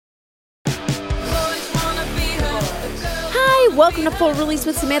Welcome to Full Release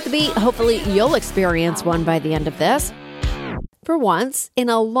with Samantha Bee. Hopefully you'll experience one by the end of this. For once in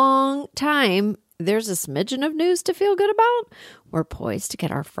a long time, there's a smidgen of news to feel good about. We're poised to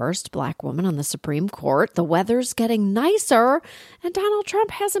get our first Black woman on the Supreme Court. The weather's getting nicer, and Donald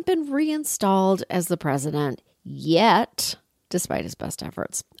Trump hasn't been reinstalled as the president yet, despite his best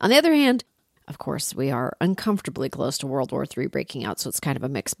efforts. On the other hand, of course, we are uncomfortably close to World War III breaking out, so it's kind of a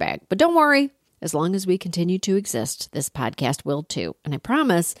mixed bag. But don't worry. As long as we continue to exist, this podcast will too. And I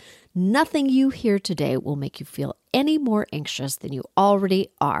promise, nothing you hear today will make you feel any more anxious than you already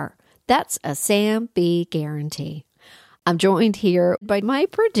are. That's a Sam B guarantee. I'm joined here by my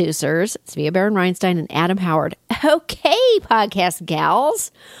producers, Svea Baron-Reinstein and Adam Howard. Okay, podcast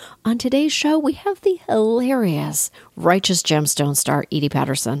gals. On today's show, we have the hilarious Righteous Gemstones star Edie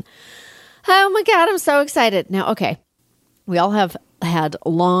Patterson. Oh my God, I'm so excited. Now, okay, we all have had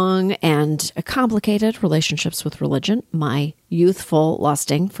long and complicated relationships with religion. My youthful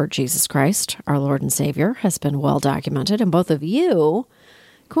lusting for Jesus Christ, our Lord and Savior, has been well documented. And both of you,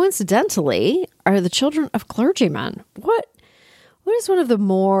 coincidentally, are the children of clergymen. What is one of the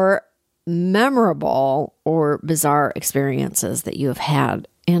more memorable or bizarre experiences that you have had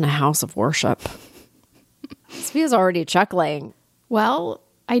in a house of worship? Svea's already chuckling. Well,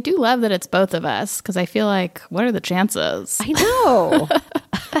 I do love that it's both of us, because I feel like, what are the chances? I know.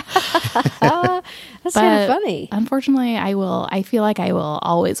 That's kind of funny. Unfortunately, I feel like I will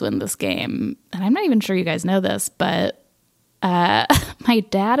always win this game. And I'm not even sure you guys know this, but my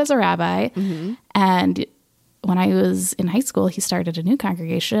dad is a rabbi. Mm-hmm. And when I was in high school, he started a new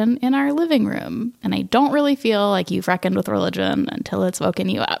congregation in our living room. And I don't really feel like you've reckoned with religion until it's woken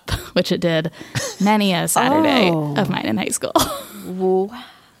you up, which it did many a Saturday of mine in high school.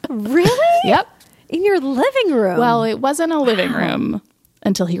 Really? Yep. In your living room? Well, it wasn't a living room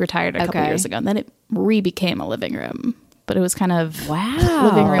until he retired a couple years ago. And then it re-became a living room. But it was kind of,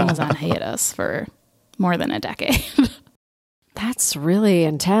 living room was on hiatus for more than a decade. That's really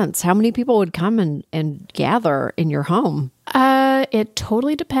intense. How many people would come and gather in your home? It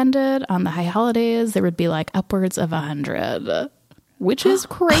totally depended on the high holidays. There would be like upwards of 100, which is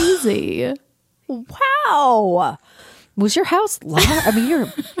crazy. Wow. Was your house large? I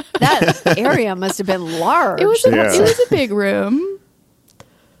mean, that area must have been large. It was a big room.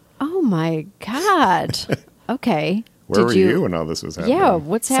 Oh my God. Okay. Where were you when all this was happening? Yeah,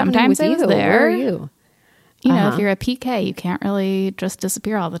 what's happening Sometimes with I you? was there. Where are you? You know, if you're a PK, you can't really just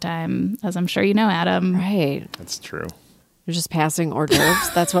disappear all the time, as I'm sure you know, Adam. Right. That's true. You're just passing hors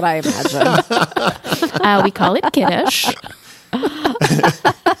d'oeuvres. That's what I imagine. We call it kiddish.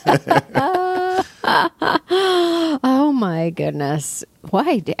 Oh my goodness.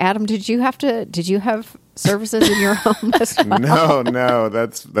 Why, Adam, did you have services in your home as well? No,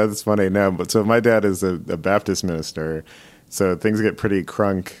 that's funny. No, but so my dad is a Baptist minister, so things get pretty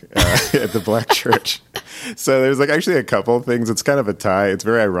crunk at the Black church. So there's actually a couple things. It's kind of a tie. It's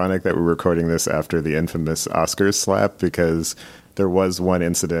very ironic that we're recording this after the infamous Oscars slap, because there was one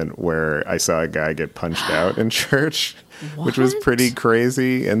incident where I saw a guy get punched out in church, which was pretty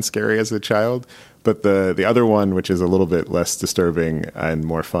crazy and scary as a child. But the other one, which is a little bit less disturbing and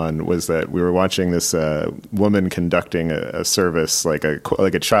more fun, was that we were watching this woman conducting a service like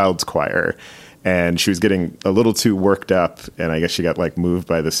a child's choir. And she was getting a little too worked up, and I guess she got moved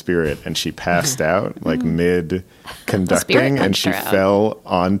by the Spirit, and she passed out mid conducting, and she fell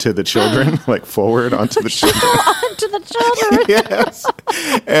onto the children, forward onto the children. Onto the children. Yes.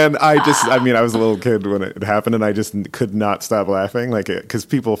 And I was a little kid when it happened, and I just could not stop laughing, because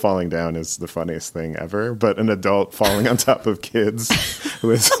people falling down is the funniest thing ever. But an adult falling on top of kids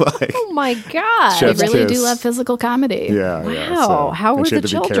was oh my God! They really do love physical comedy. Yeah. Wow. Yeah, so, how were the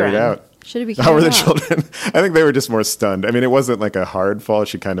children? Carried out. Should it be How were the children? I think they were just more stunned. I mean, it wasn't a hard fall.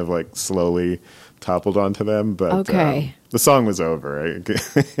 She kind of slowly toppled onto them, but the song was over.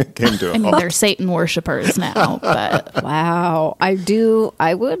 It came to a halt. They're Satan worshipers now, but wow.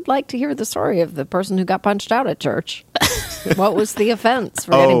 I would like to hear the story of the person who got punched out at church. What was the offense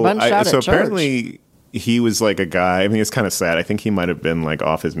for getting punched out at church? So apparently he was a guy. I mean, it's kind of sad. I think he might have been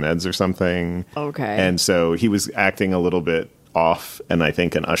off his meds or something. Okay. And so he was acting a little bit off, and I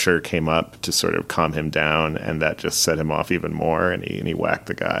think an usher came up to sort of calm him down, and that just set him off even more, and he whacked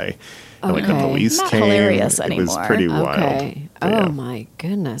the guy. And the police Not came. hilarious it anymore. was pretty wild. Okay. Oh my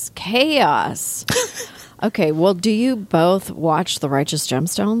goodness. Chaos. Okay, well, do you both watch The Righteous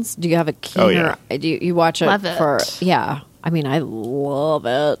Gemstones? Do you have a keener... Do you watch it Love it. for... Yeah. I mean, I love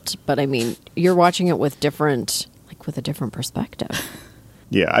it, but I mean, you're watching it with a different perspective.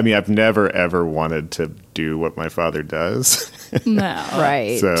 Yeah, I mean, I've never ever wanted to do what my father does. No.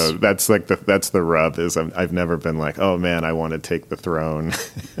 Right. So that's like that's the rub is I've never been like, oh man, I want to take the throne.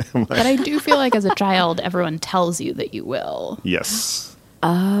 But I do feel like as a child, everyone tells you that you will. Yes.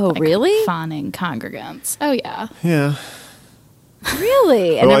 Oh, Like really? Fawning congregants. Oh, yeah. Yeah.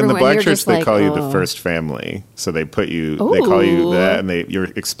 Really? Well, in the black you're church, just they like, call you oh. the first family. So they put you, they call you Ooh. that, and you're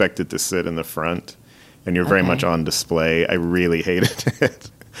expected to sit in the front, and you're very Okay. much on display. I really hated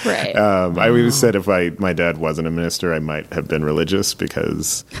it. Right. I always said if my dad wasn't a minister, I might have been religious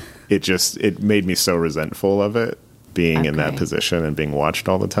because it made me so resentful of it being in that Okay. position and being watched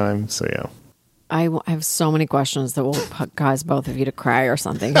all the time. So yeah. I have so many questions that will cause both of you to cry or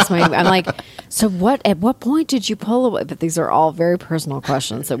something. I'm like, so what? At what point did you pull away? But these are all very personal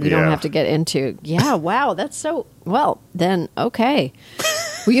questions that we don't Yeah. have to get into. Yeah, wow, that's so well. Then okay,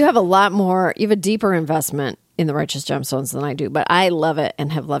 well, you have a lot more. You have a deeper investment in the Righteous Gemstones than I do, but I love it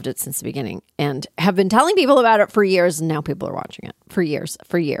and have loved it since the beginning, and have been telling people about it for years. And now people are watching it for years,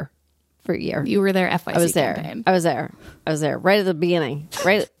 for a year. You were there FYC I was there. campaign. I was there right at the beginning,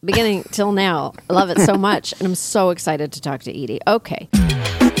 till now. I love it so much. And I'm so excited to talk to Edie. Okay.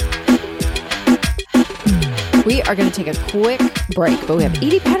 We are going to take a quick break, but we have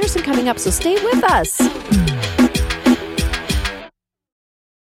Edie Patterson coming up, so stay with us.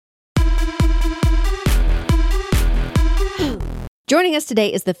 Joining us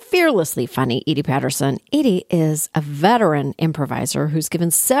today is the fearlessly funny Edie Patterson. Edie is a veteran improviser who's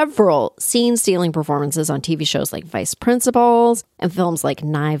given several scene-stealing performances on TV shows like Vice Principals and films like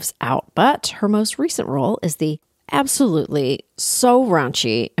Knives Out. But her most recent role is the absolutely so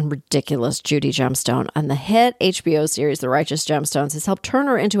raunchy and ridiculous Judy Gemstone on the hit HBO series The Righteous Gemstones has helped turn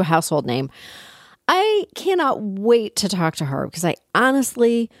her into a household name. I cannot wait to talk to her because I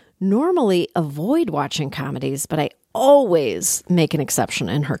honestly normally avoid watching comedies, but I always make an exception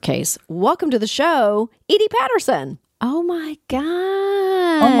in her case. Welcome to the show, Edie Patterson. Oh my God.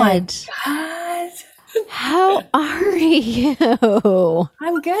 Oh my God. How are you?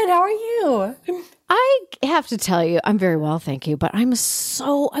 I'm good. How are you? I have to tell you, I'm very well, thank you. But I was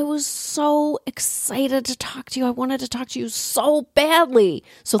so excited to talk to you. I wanted to talk to you so badly.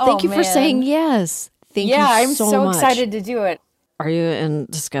 So thank Oh, you for man. saying yes. Thank you I'm so so much. excited to do it. Are you in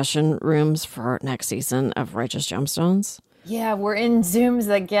discussion rooms for next season of Righteous Gemstones? Yeah, we're in Zooms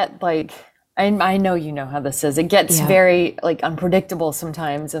that get like, I know you know how this is. It gets Yeah. very like unpredictable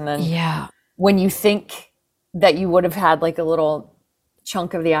sometimes. And then Yeah. when you think that you would have had like a little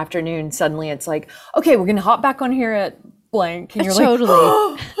chunk of the afternoon, suddenly it's like, okay, we're going to hop back on here at blank. And you're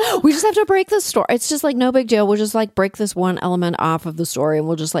Totally. We just have to break the story. It's just like no big deal. We'll just like break this one element off of the story and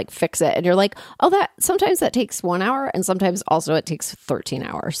we'll just like fix it. And you're like, oh, that sometimes that takes 1 hour and sometimes also it takes 13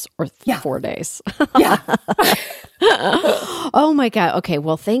 hours or 4 days. yeah. Oh my God. Okay.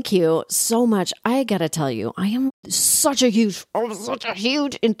 Well, thank you so much. I got to tell you, I am such a huge,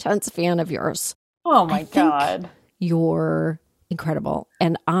 intense fan of yours. Oh my think- God. You're incredible.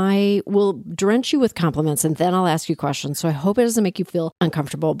 And I will drench you with compliments and then I'll ask you questions. So I hope it doesn't make you feel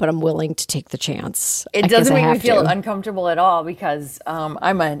uncomfortable, but I'm willing to take the chance. It I guess doesn't I make me have feel to. uncomfortable at all because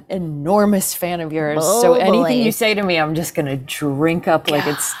I'm an enormous fan of yours. Oh, so anything boy. you say to me, I'm just going to drink up like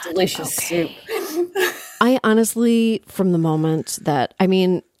it's delicious soup. I honestly, from the moment that, I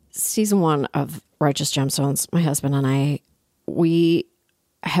mean, season 1 of Righteous Gemstones, my husband and we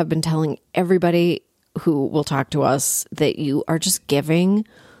have been telling everybody who will talk to us that you are just giving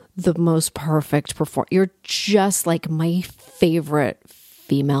the most perfect perform. You're just like my favorite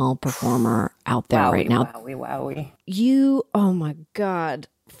female performer out there right now. Wowie. You, oh my God.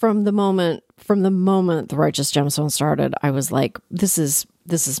 From the moment the Righteous Gemstone started, I was like, this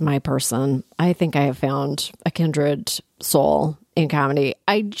is my person. I think I have found a kindred soul in comedy.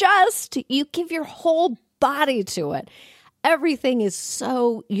 You give your whole body to it. Everything is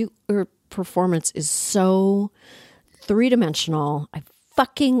so, your performance is so three-dimensional. I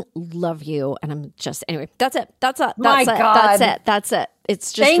fucking love you. And I'm just, anyway, that's it. That's it. My That's it. God. That's it. That's it.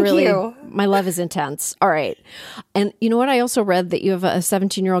 It's just Thank really, you. my love is intense. All right. And you know what? I also read that you have a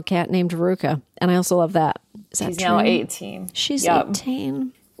 17-year-old cat named Veruca. And I also love that. Is that She's true? now 18. She's Yep.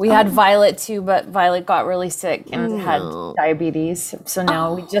 18. We had Violet too, but Violet got really sick and had diabetes. So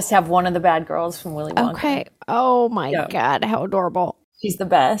now we just have one of the bad girls from Willy Wonka. Okay. Oh my Yeah. God. How adorable. She's the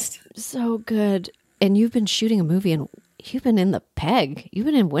best. So good. And you've been shooting a movie and you've been in the Peg. You've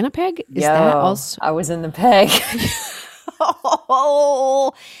been in Winnipeg? Is that also? I was in the Peg.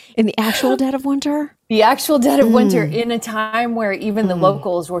 Oh, in the actual dead of winter? The actual dead of winter in a time where even the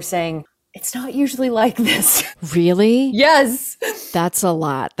locals were saying, it's not usually like this. Really? Yes. That's a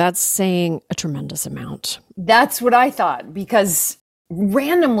lot. That's saying a tremendous amount. That's what I thought because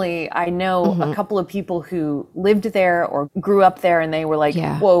randomly, I know a couple of people who lived there or grew up there, and they were like,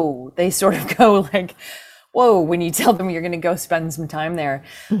 whoa, they sort of go like, whoa, when you tell them you're going to go spend some time there.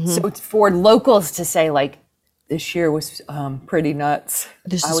 So for locals to say like, this year was pretty nuts.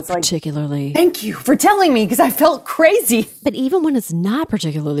 This I is was like, particularly... thank you for telling me, because I felt crazy. But even when it's not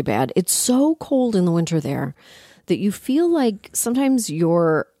particularly bad, it's so cold in the winter there that you feel like sometimes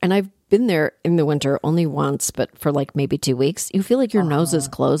and I've been there in the winter only once, but for like maybe 2 weeks, you feel like your nose is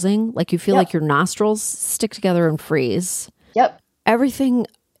closing. Like you feel like your nostrils stick together and freeze. Yep. Everything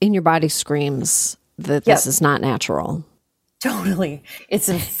in your body screams that this is not natural. Totally. It's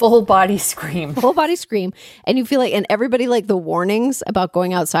a full body scream. Full body scream. And you feel like, and everybody, like the warnings about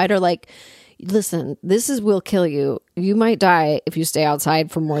going outside are like, listen, will kill you. You might die if you stay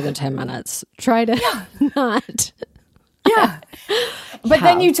outside for more than 10 minutes. Try to not. Yeah. But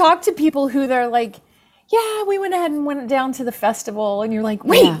then you talk to people who they're like, yeah, we went ahead and went down to the festival. And you're like,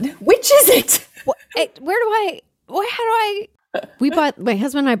 wait, which is it? My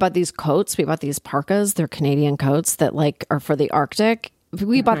husband and I bought these coats. We bought these parkas. They're Canadian coats that like are for the Arctic.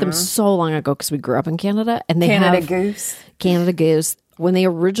 We bought them so long ago because we grew up in Canada. And they Canada Goose. When they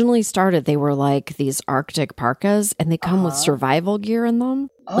originally started, they were like these Arctic parkas, and they come with survival gear in them.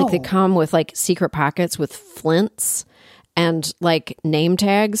 Like they come with like secret pockets with flints and like name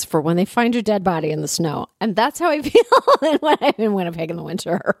tags for when they find your dead body in the snow. And that's how I feel when I'm in Winnipeg in the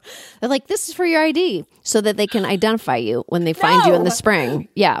winter. They're like, this is for your ID so that they can identify you when they find you in the spring.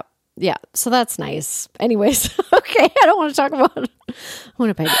 Yeah. Yeah. So that's nice. Anyways, okay. I don't want to talk about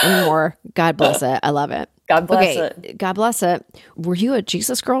Winnipeg anymore. God bless it. I love it. God bless it. God bless it. Were you a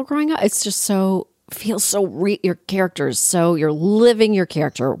Jesus girl growing up? It's just feels so your characters. So you're living your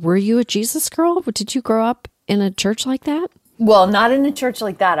character. Were you a Jesus girl? Did you grow up in a church like that? Well, not in a church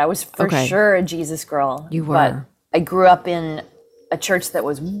like that. I was for sure a Jesus girl. You were. But I grew up in a church that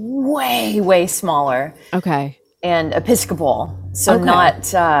was way, way smaller. Okay. And Episcopal. So not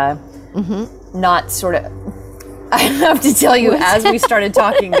sort of... I have to tell you, as we started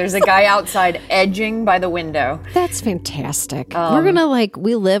talking, there's a guy outside edging by the window. That's fantastic. We're going to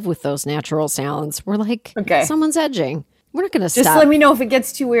we live with those natural sounds. We're like, someone's edging. We're not going to stop. Just let me know if it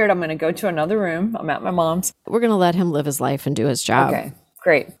gets too weird. I'm going to go to another room. I'm at my mom's. We're going to let him live his life and do his job. Okay,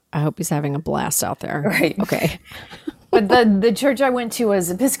 great. I hope he's having a blast out there. Right. Okay. But the church I went to was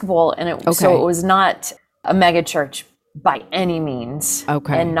Episcopal, and so it was not a mega church by any means.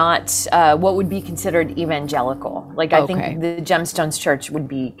 Okay. And not what would be considered evangelical. Like I think the Gemstones Church would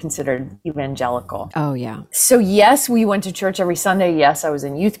be considered evangelical. Oh, yeah. So yes, we went to church every Sunday. Yes, I was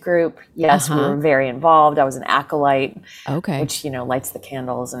in youth group. Yes, we were very involved. I was an acolyte. Okay. Which, lights the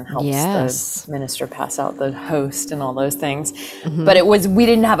candles and helps the minister pass out the host and all those things. But we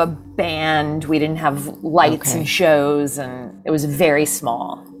didn't have a band. We didn't have lights and shows, and it was very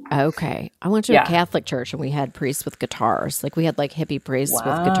small. Okay. I went to a Catholic church, and we had priests with guitars. Like we had hippie priests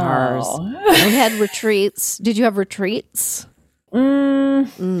with guitars. We had retreats. Did you have retreats?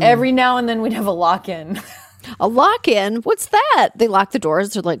 Every now and then we'd have a lock-in. A lock-in? What's that? They lock the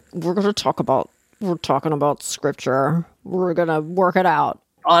doors. They're like, we're talking about scripture. We're going to work it out.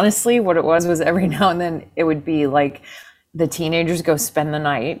 Honestly, what it was every now and then it would be like the teenagers go spend the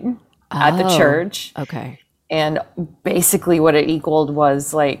night at the church. Okay. And basically what it equaled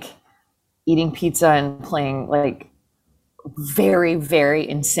was eating pizza and playing very, very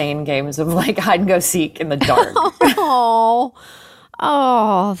insane games of hide and go seek in the dark.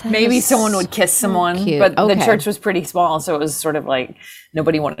 Maybe someone would kiss someone, cute. But the church was pretty small. So it was sort of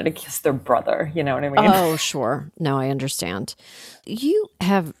nobody wanted to kiss their brother. You know what I mean? Oh, sure. No, I understand. You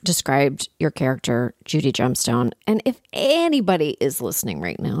have described your character, Judy Gemstone. And if anybody is listening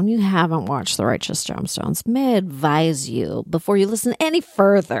right now and you haven't watched The Righteous Gemstones, may I advise you, before you listen any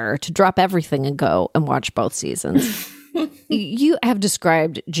further, to drop everything and go and watch both seasons. You have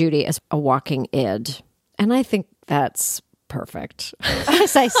described Judy as a walking id. And I think that's perfect.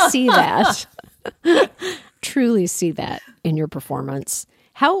 As I see that, truly see that in your performance.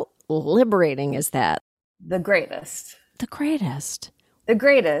 How liberating is that? The greatest. The greatest. The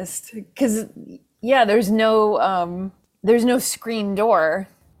greatest. Because, there's no screen door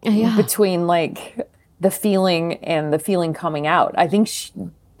between the feeling and the feeling coming out. I think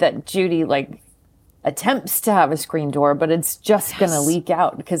that Judy attempts to have a screen door, but it's just going to leak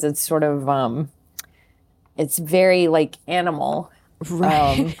out because it's sort of it's very animal.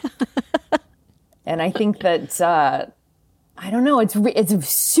 Right. And I think that I don't know, it's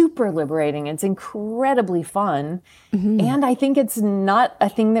super liberating. It's incredibly fun. And I think it's not a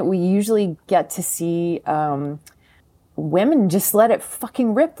thing that we usually get to see women just let it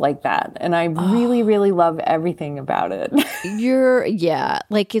fucking rip like that. And I really, really love everything about it.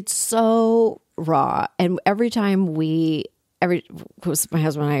 Like it's so raw. And every time my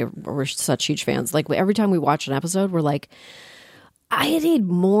husband and I were such huge fans. Like every time we watch an episode, we're like, I need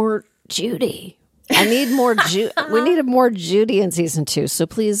more Judy. I need more we needed more Judy in season 2. So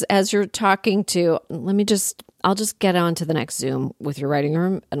please, as you're talking to, I'll just get on to the next Zoom with your writing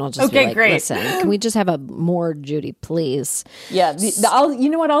room, and I'll just be like, great. Listen, can we just have a more Judy, please? Yeah. You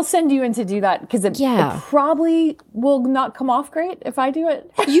know what? I'll send you in to do that because it probably will not come off great if I do it.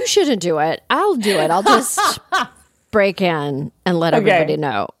 You shouldn't do it. I'll do it. I'll just break in and let everybody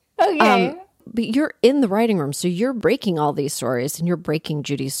know. Okay. But you're in the writing room, so you're breaking all these stories, and you're breaking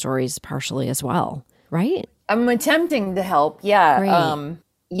Judy's stories partially as well, right? I'm attempting to help. Yeah.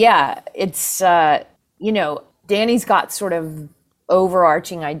 Great. It's, Danny's got sort of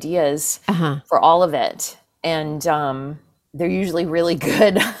overarching ideas for all of it. And they're usually really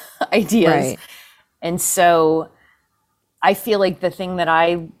good ideas. Right. And so I feel like the thing that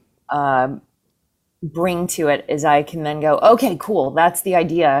I bring to it is I can then go, okay, cool, that's the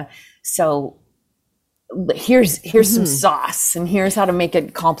idea. So here's some sauce, and here's how to make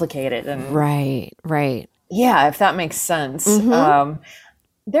it complicated. And right. Yeah, if that makes sense.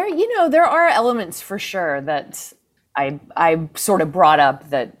 There are elements for sure that I sort of brought up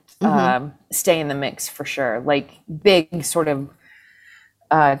that stay in the mix for sure, like big sort of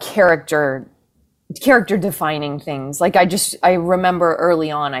character defining things. Like I remember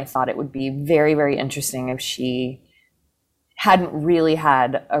early on, I thought it would be very, very interesting if she hadn't really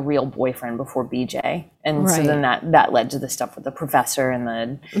had a real boyfriend before BJ. And so then that led to the stuff with the professor and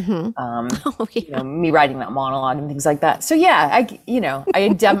the, me writing that monologue and things like that. So yeah,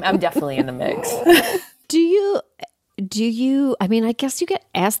 I'm definitely in the mix. Do you, I mean, I guess you get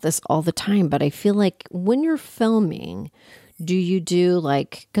asked this all the time, but I feel like when you're filming, do you do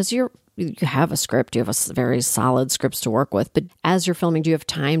like, because you have a script, you have a very solid scripts to work with, but as you're filming, do you have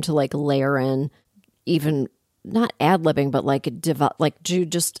time to like layer in even not ad-libbing, but like do you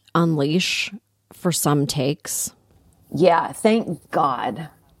just unleash for some takes? Yeah, thank God.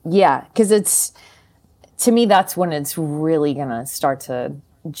 Yeah, because to me, that's when it's really gonna start to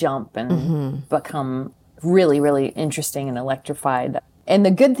jump and become really, really interesting and electrified. And the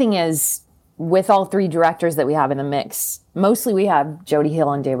good thing is, with all 3 directors that we have in the mix, mostly we have Jody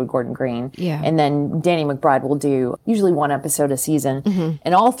Hill and David Gordon Green. Yeah. And then Danny McBride will do usually 1 episode a season.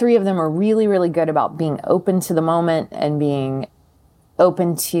 And all 3 of them are really, really good about being open to the moment and being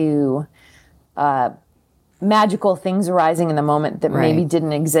open to magical things arising in the moment that maybe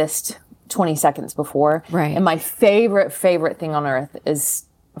didn't exist 20 seconds before. Right. And my favorite thing on earth is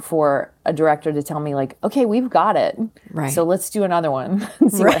for a director to tell me like, okay, we've got it. Right. So let's do another one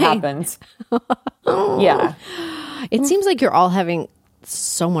and see what happens. Yeah. It seems like you're all having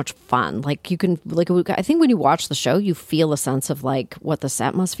so much fun. Like you can, like, I think when you watch the show, you feel a sense of like what the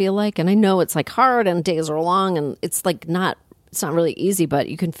set must feel like. And I know it's like hard and days are long and it's like it's not really easy, but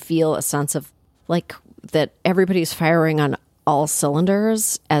you can feel a sense of like that everybody's firing on all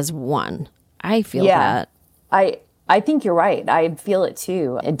cylinders as one. I feel that. I think you're right. I feel it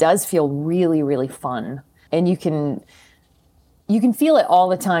too. It does feel really, really fun. And you can feel it all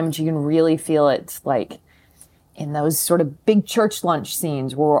the time, but you can really feel it like in those sort of big church lunch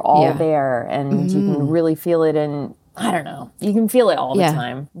scenes where we're all there, and you can really feel it in, I don't know, you can feel it all the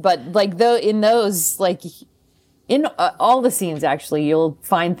time. But like in those, like in all the scenes, actually, you'll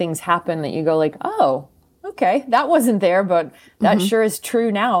find things happen that you go like, oh, okay, that wasn't there, but that sure is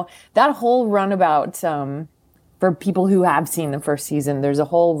true now. That whole runabout, for people who have seen the first season, there's a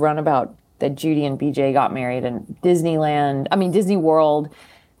whole runabout that Judy and BJ got married in Disney World,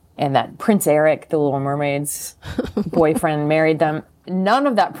 and that Prince Eric, the Little Mermaid's boyfriend, married them. None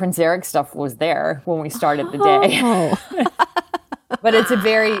of that Prince Eric stuff was there when we started the day. But it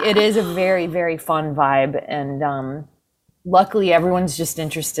is a very, very fun vibe. And luckily everyone's just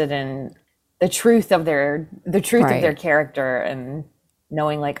interested in the truth of their character and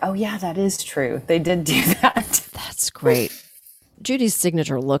knowing like, oh yeah, that is true. They did do that. That's great. Judy's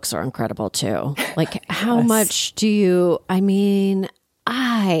signature looks are incredible too. Like how much do you,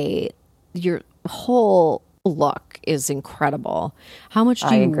 your whole look is incredible. How much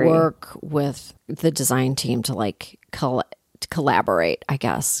do you work with the design team to like collaborate, I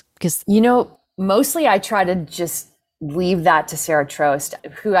guess? Because, mostly I try to just leave that to Sarah Trost,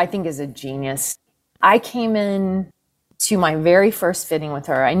 who I think is a genius. I came in to my very first fitting with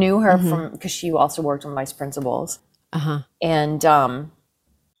her. I knew her because she also worked on Vice Principals. And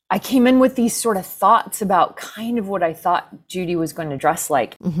I came in with these sort of thoughts about kind of what I thought Judy was going to dress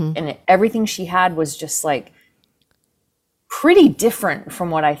like. And everything she had was just like pretty different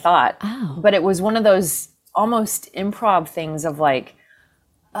from what I thought. Oh. But it was one of those almost improv things of like,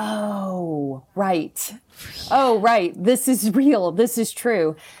 oh, right. Oh, right. This is real. This is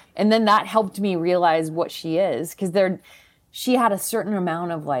true. And then that helped me realize what she is, because she had a certain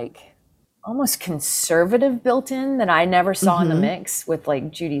amount of like almost conservative built in that I never saw in the mix with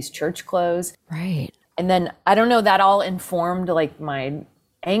like Judy's church clothes. Right. And then I don't know, that all informed like my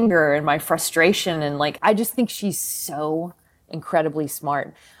anger and my frustration. And like, I just think she's so incredibly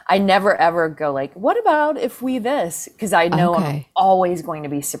smart. I never ever go like, what about if we this? Because I know I'm always going to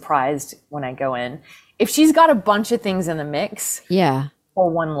be surprised when I go in. If she's got a bunch of things in the mix for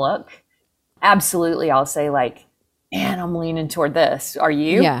one look, absolutely I'll say like, man, I'm leaning toward this. Are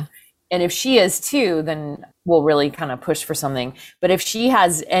you? Yeah. And if she is too, then we'll really kind of push for something. But if she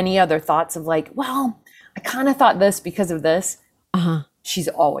has any other thoughts of like, well, I kind of thought this because of this, she's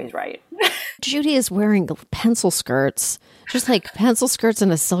always right. Judy is wearing pencil skirts, just like pencil skirts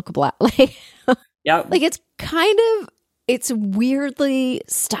and a silk blouse. Like, like it's weirdly,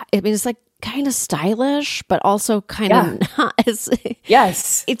 it's like kind of stylish, but also kind of not.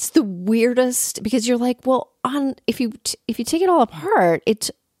 Yes. It's the weirdest, because you're like, well, if you take it all apart,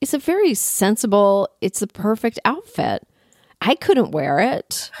 it's a very sensible, it's the perfect outfit. I couldn't wear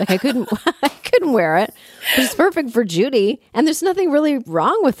it. Like I couldn't wear it. But it's perfect for Judy. And there's nothing really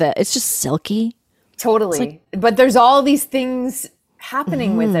wrong with it. It's just silky. Totally. But there's all these things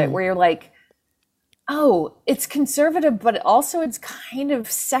happening with it where you're like, oh, it's conservative, but also it's kind of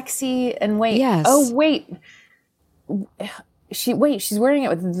sexy. And she's wearing it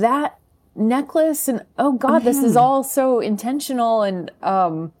with that necklace. And oh God, this is all so intentional. And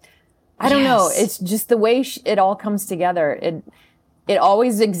I don't know. It's just the way it all comes together. It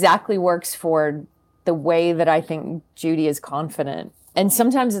always exactly works for the way that I think Judy is confident. And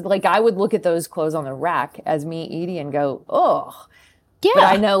sometimes like I would look at those clothes on the rack as me, Edie, and go, oh, yeah. But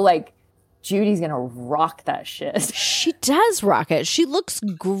I know like Judy's going to rock that shit. She does rock it. She looks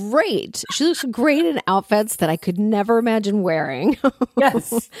great. She looks great in outfits that I could never imagine wearing.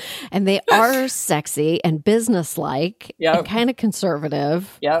 Yes. And they are sexy and businesslike and kind of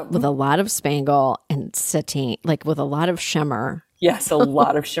conservative with a lot of spangle and sateen, like with a lot of shimmer. Yes, a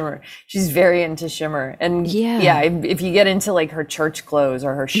lot of shimmer. She's very into shimmer. And if you get into like her church clothes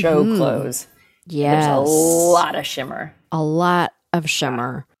or her show clothes, there's a lot of shimmer. A lot of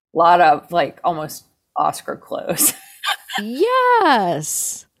shimmer. A lot of like almost Oscar clothes.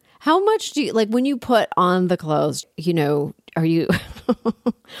 Yes. How much do you like when you put on the clothes? You know, are you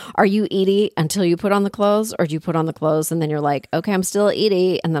Edie until you put on the clothes, or do you put on the clothes and then you're like, okay, I'm still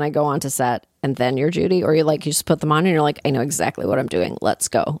Edie, and then I go on to set and then you're Judy, or you just put them on and you're like, I know exactly what I'm doing. Let's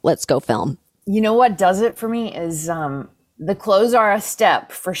go film. You know what does it for me is the clothes are a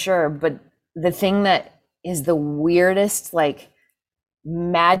step for sure, but the thing that is the weirdest, like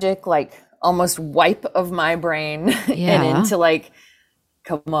magic, like almost wipe of my brain and into like,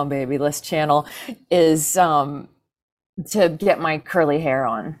 come on baby, let's channel, is to get my curly hair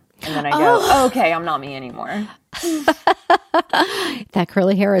on, and then I go, okay, I'm not me anymore. That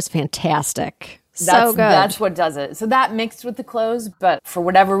curly hair is fantastic. So good. That's what does it. So that mixed with the clothes, but for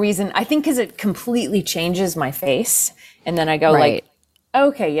whatever reason, I think because it completely changes my face, and then I go like,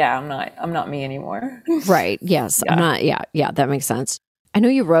 okay, yeah, I'm not me anymore. Right. Yes. I'm not. Yeah. That makes sense. I know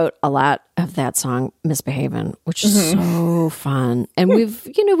you wrote a lot of that song, Misbehavin', which is so fun. And we've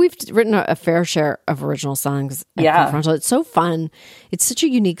written a fair share of original songs at Prefrontal. It's so fun. It's such a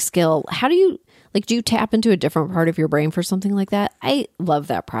unique skill. How do you, do you tap into a different part of your brain for something like that? I love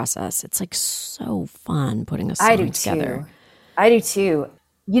that process. It's like so fun putting a song together. I do too.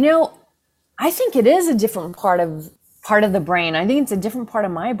 You know, I think it is a different part of the brain. I think it's a different part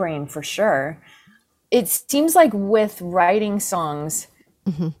of my brain for sure. It seems like with writing songs,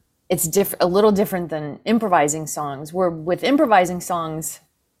 it's a little different than improvising songs, where with improvising songs,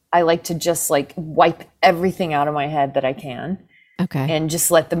 I like to just like wipe everything out of my head that I can. Okay. And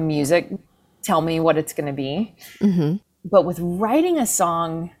just let the music tell me what it's going to be. But with writing a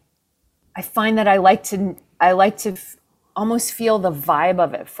song, I find that I like to almost feel the vibe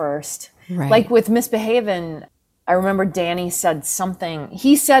of it first. Right. Like with Misbehavin', I remember Danny said something.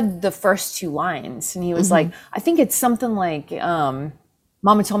 He said the first two lines, and he was like, I think it's something like,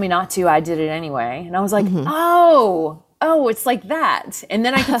 Mama told me not to, I did it anyway. And I was like, oh, it's like that. And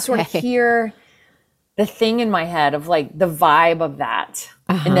then I could sort of hear the thing in my head of like the vibe of that.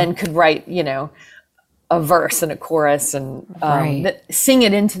 And then could write, a verse and a chorus and sing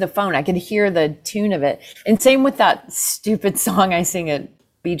it into the phone. I could hear the tune of it. And same with that stupid song I sing at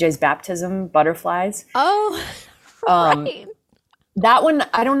BJ's baptism, Butterflies. Oh, right. That one,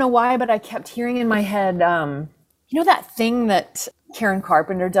 I don't know why, but I kept hearing in my head, You know that thing that Karen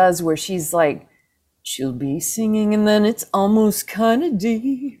Carpenter does where she's like, she'll be singing and then it's almost kind of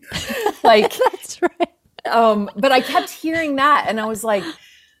deep. Like, That's right. but I kept hearing that and I was like,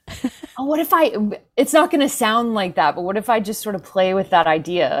 oh, what if it's not going to sound like that, but what if I just sort of play with that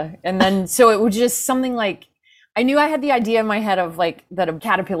idea? And then, so it was just something like, I knew I had the idea in my head of like that a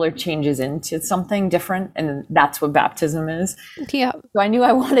caterpillar changes into something different. And that's what baptism is. Yeah. So I knew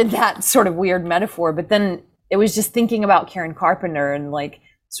I wanted that sort of weird metaphor, but then it was just thinking about Karen Carpenter and like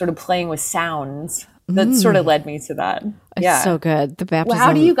sort of playing with sounds that sort of led me to that. It's so good. The baptism. Well,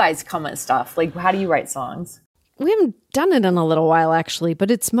 how do you guys come at stuff? Like, how do you write songs? We haven't done it in a little while, actually,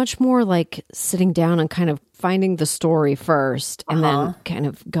 but it's much more like sitting down and kind of finding the story first and then kind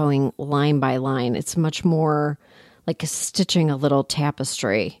of going line by line. It's much more like stitching a little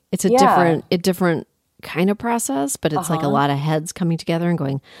tapestry. It's a different kind of process, but it's like a lot of heads coming together and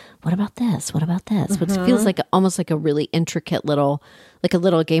going, what about this? What about this? But it feels like almost like a really intricate little, like a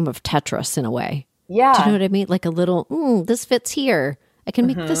little game of Tetris in a way. Yeah. Do you know what I mean? Like a little, this fits here. I can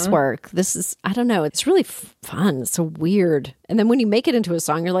make this work. This is, I don't know. It's really fun. It's so weird. And then when you make it into a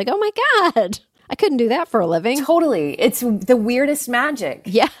song, you're like, oh my God, I couldn't do that for a living. Totally. It's the weirdest magic.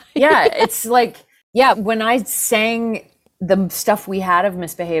 Yeah. Yeah. It's like, when I sang the stuff we had of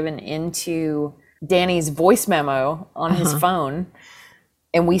Misbehavin' into Danny's voice memo on his phone,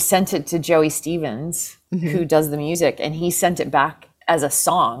 and we sent it to Joey Stevens, who does the music, and he sent it back as a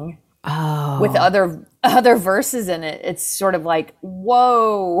song with other verses in it. It's sort of like,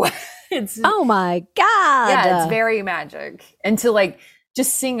 whoa. It's oh my God. Yeah, it's very magic. And to like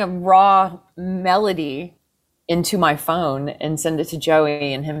just sing a raw melody into my phone and send it to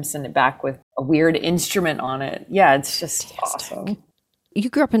Joey and him send it back with a weird instrument on it. Yeah, it's just awesome. You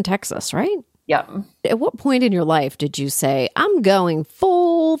grew up in Texas, right? Yeah. At what point in your life did you say, I'm going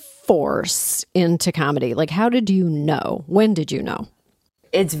full force into comedy? Like, how did you know? When did you know?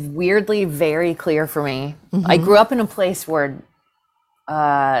 It's weirdly very clear for me. I grew up in a place where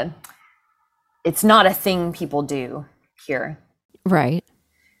it's not a thing people do here. Right.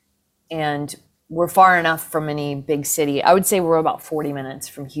 And we're far enough from any big city. I would say we're about 40 minutes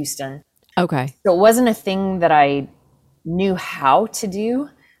from Houston. Okay. So it wasn't a thing that I knew how to do,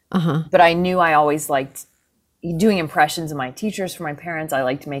 but I knew I always liked doing impressions of my teachers for my parents. I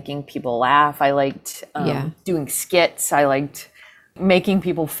liked making people laugh. I liked doing skits. I liked making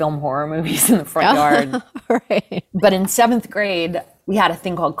people film horror movies in the front yard. Right. But in 7th grade, we had a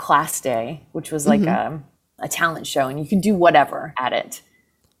thing called Class Day, which was like a talent show, and you could do whatever at it.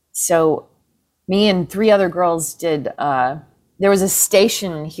 So me and 3 other girls did, there was a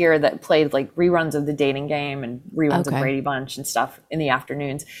station here that played like reruns of The Dating Game and reruns of Brady Bunch and stuff in the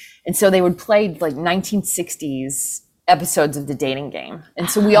afternoons. And so they would play like 1960s episodes of The Dating Game. And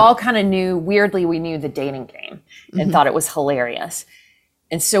so we all kind of knew The Dating Game and thought it was hilarious.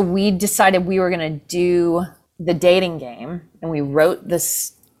 And so we decided we were going to do The Dating Game, and we wrote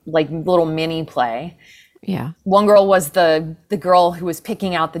this like little mini play. Yeah. One girl was the girl who was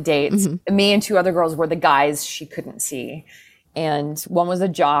picking out the dates. Me and 2 other girls were the guys she couldn't see. And one was a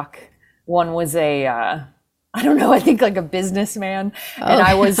jock. One was I don't know, I think like a businessman. And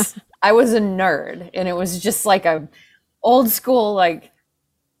I was a nerd. And it was just like a old school, like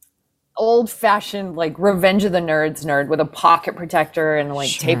old fashioned, like Revenge of the Nerds nerd with a pocket protector and like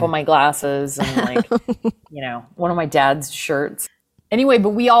tape on my glasses and like, one of my dad's shirts. Anyway, but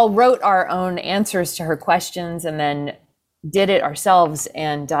we all wrote our own answers to her questions and then did it ourselves.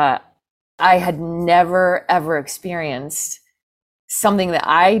 And I had never, ever experienced something that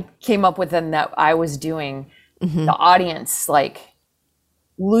I came up with and that I was doing, the audience like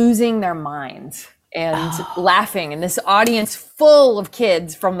losing their minds and laughing. And this audience full of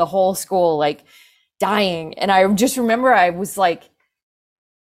kids from the whole school, like dying. And I just remember I was like,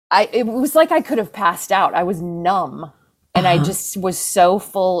 it was like I could have passed out. I was numb. And I just was so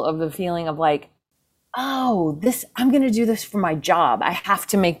full of the feeling of like, I'm going to do this for my job. I have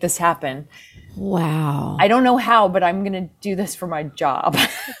to make this happen. Wow. I don't know how, but I'm going to do this for my job.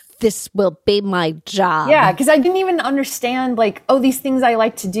 This will be my job. Yeah, because I didn't even understand like, these things I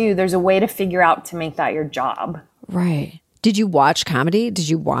like to do, there's a way to figure out to make that your job. Right. Did you watch comedy? Did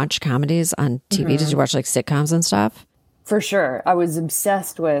you watch comedies on TV? Did you watch like sitcoms and stuff? For sure. I was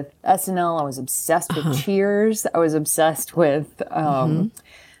obsessed with SNL. I was obsessed with Cheers. I was obsessed with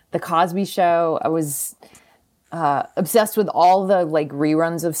The Cosby Show. I was obsessed with all the like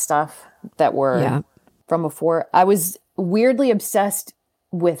reruns of stuff that were from before. I was weirdly obsessed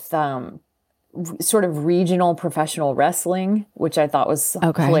with sort of regional professional wrestling, which I thought was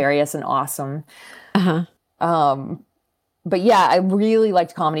hilarious and awesome. but yeah, I really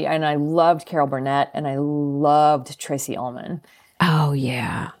liked comedy, and I loved Carol Burnett, and I loved Tracy Ullman. Oh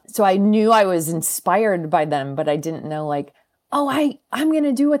yeah. So I knew I was inspired by them, but I didn't know like, oh, I'm going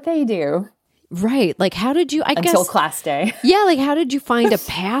to do what they do. Right. Like, how did you, until class day. Yeah. Like, how did you find a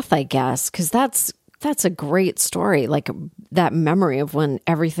path, I guess? Because that's a great story. Like that memory of when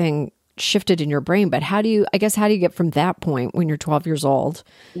everything shifted in your brain. But how do you get from that point when you're 12 years old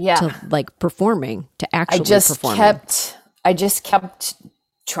to like performing, to actually performing? I just kept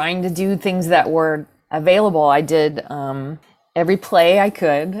trying to do things that were available. I did every play I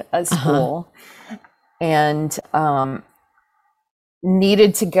could at school, and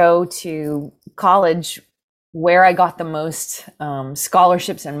needed to go to college where I got the most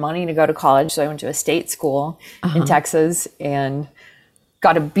scholarships and money to go to college. So I went to a state school in Texas and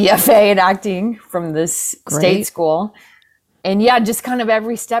got a BFA in acting from this state school. And yeah, just kind of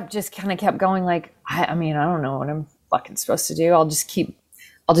every step just kind of kept going like, I mean, I don't know what I'm fucking supposed to do. I'll just keep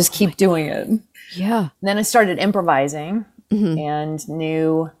doing it. Yeah. And then I started improvising and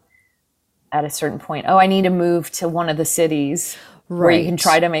knew at a certain point, I need to move to one of the cities where you can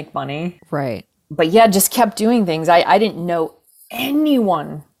try to make money. Right. But yeah, just kept doing things. I didn't know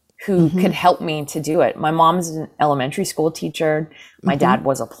anyone who could help me to do it. My mom's an elementary school teacher. My dad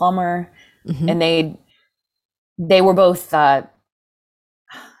was a plumber. And they were both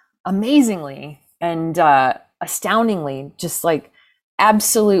amazingly and astoundingly just like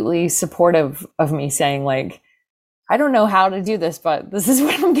absolutely supportive of me, saying like, I don't know how to do this, but this is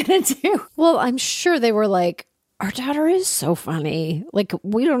what I'm going to do. Well, I'm sure they were like, our daughter is so funny. Like,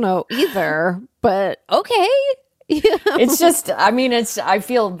 we don't know either, but okay. It's just, I mean, I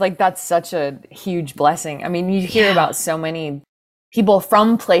feel like that's such a huge blessing. I mean, you hear about so many people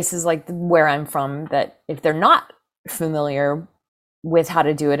from places like where I'm from that if they're not familiar with how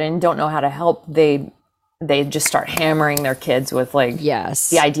to do it and don't know how to help, they just start hammering their kids with like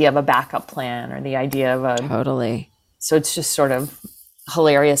the idea of a backup plan or the idea of a totally. So it's just sort of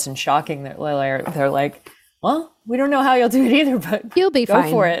hilarious and shocking that they're like, well, we don't know how you'll do it either, but you'll be go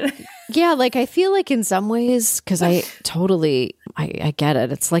fine. for it. Yeah, like I feel like in some ways, because I get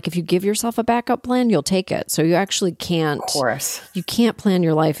it. It's like if you give yourself a backup plan, you'll take it. So you actually can't. Of course. You can't plan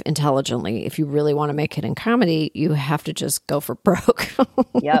your life intelligently. If you really want to make it in comedy, you have to just go for broke.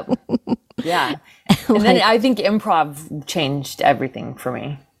 Yep. Yeah. And then I think improv changed everything for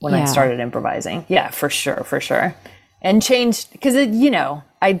me when I started improvising. Yeah, for sure. And changed because I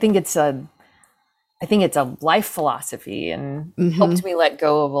think it's a life philosophy and helped me let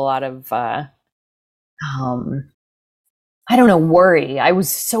go of a lot of, worry. I was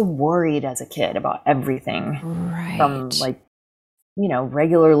so worried as a kid about everything. Right. From like,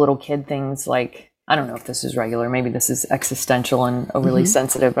 regular little kid things like, I don't know if this is regular, maybe this is existential and overly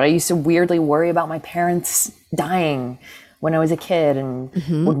sensitive, but I used to weirdly worry about my parents dying when I was a kid and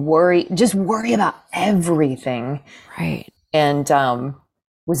would worry about everything. Right. And,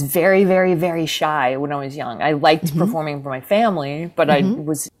 was very, very, very shy when I was young. I liked performing for my family, but I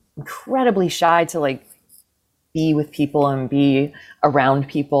was incredibly shy to like be with people and be around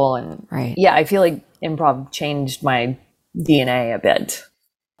people. And yeah, I feel like improv changed my DNA a bit.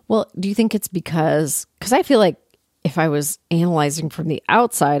 Well, do you think it's because I feel like if I was analyzing from the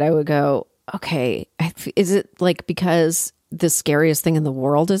outside, I would go, okay, is it like because the scariest thing in the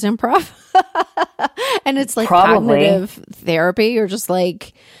world is improv? And it's like cognitive therapy. You're just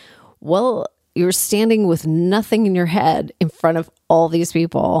like, well, you're standing with nothing in your head in front of all these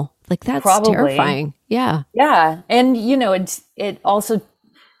people. Like that's terrifying. Yeah. Yeah. And it also,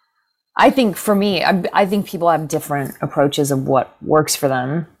 I think for me, I think people have different approaches of what works for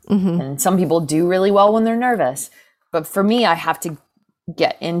them. And some people do really well when they're nervous. But for me, I have to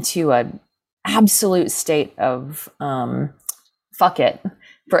get into an absolute state of fuck it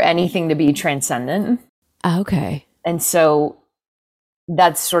for anything to be transcendent. Okay. And so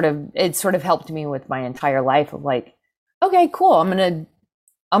that's sort of helped me with my entire life of like, okay, cool. I'm going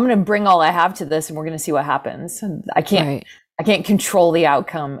to bring all I have to this and we're going to see what happens. I can't control the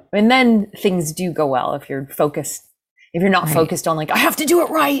outcome. And then things do go well if you're focused. If you're not focused on like, I have to do it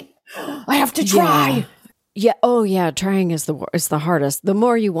right. I have to try. Yeah. Oh, yeah. Trying is the hardest. The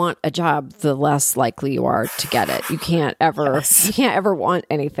more you want a job, the less likely you are to get it. You can't ever want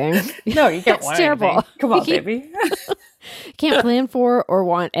anything. No, you can't want terrible. Anything. Come on, baby. Can't plan for or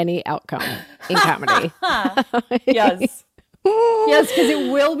want any outcome in comedy. Yes. Yes, because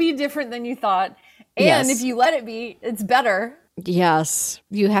it will be different than you thought. And if you let it be, it's better. Yes.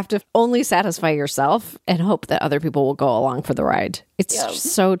 You have to only satisfy yourself and hope that other people will go along for the ride. It's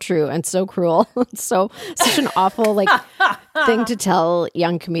so true and so cruel. It's such an awful thing to tell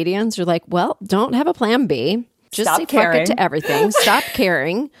young comedians. You're like, well, don't have a plan B. Just Stop say caring. fuck it to everything. Stop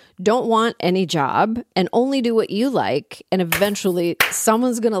caring. Don't want any job and only do what you like. And eventually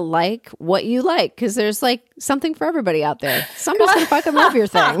someone's going to like what you like because there's like something for everybody out there. Somebody's going to fucking love your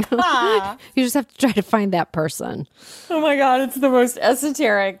thing. You just have to try to find that person. Oh my God, it's the most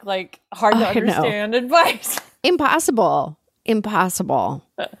esoteric, like hard to understand advice. Impossible. What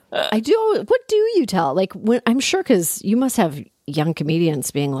do you tell? Like, when I'm sure, because you must have young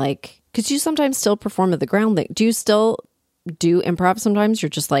comedians being like, because you sometimes still perform at the Ground. Like, do you still do improv sometimes? You're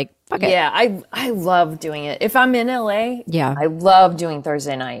just like, fuck it. Yeah, I love doing it. If I'm in LA, Yeah. I love doing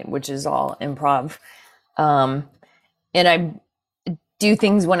Thursday night, which is all improv. And I do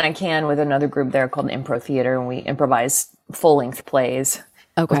things when I can with another group there called Impro Theater, and we improvise full-length plays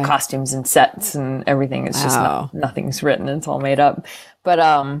with costumes and sets and everything. It's just nothing's written; it's all made up. But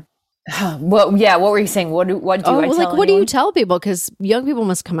what were you saying? What do I tell anyone? What do you tell people? Because young people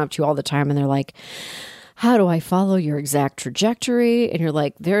must come up to you all the time, and they're like, how do I follow your exact trajectory? And you're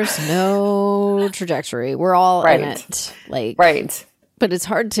like, there's no trajectory. We're all in it. Like, right. But it's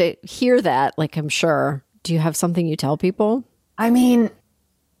hard to hear that. Like, I'm sure. Do you have something you tell people? I mean,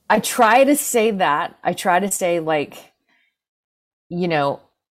 I try to say that. I try to say, like, you know,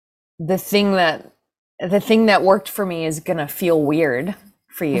 the thing that worked for me is gonna feel weird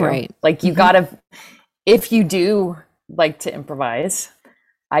for you. Right. Like, you gotta, if you do like to improvise,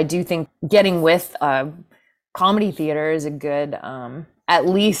 I do think getting with comedy theater is a good, at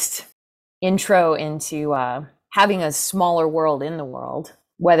least intro into having a smaller world in the world,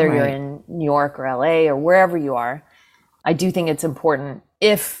 whether you're in New York or LA or wherever you are. I do think it's important,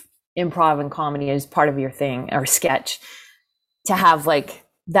 if improv and comedy is part of your thing or sketch, to have like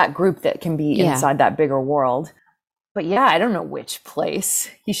that group that can be inside that bigger world. But yeah, I don't know which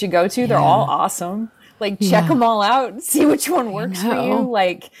place you should go to. They're all awesome. Like, check them all out, see which one works for you.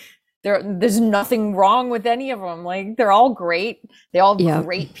 Like, there's nothing wrong with any of them. Like, they're all great. They all have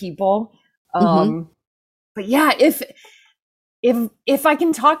great people. But yeah, if I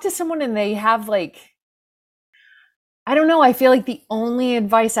can talk to someone and they have like, I don't know, I feel like the only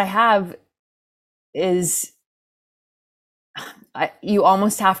advice I have is you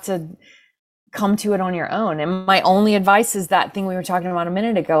almost have to come to it on your own. And my only advice is that thing we were talking about a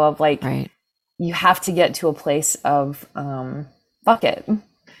minute ago of like, you have to get to a place of fuck it.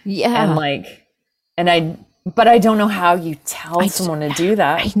 Yeah. And like, but I don't know how you tell someone to do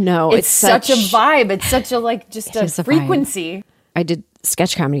that. I know. It's such a vibe. It's such a like just a frequency. I did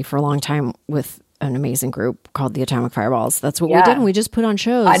sketch comedy for a long time with an amazing group called the Atomic Fireballs. That's what we did. And we just put on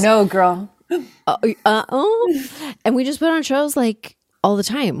shows. I know, girl. And we just put on shows like all the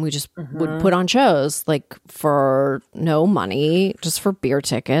time. We just would put on shows like for no money, just for beer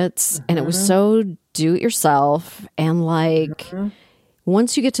tickets. And it was so do it yourself. And like,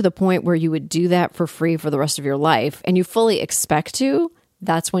 once you get to the point where you would do that for free for the rest of your life and you fully expect to,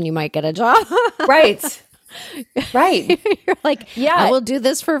 that's when you might get a job. Right. You're like, I will do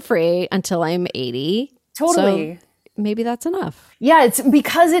this for free until I'm 80. Totally. So maybe that's enough. Yeah, it's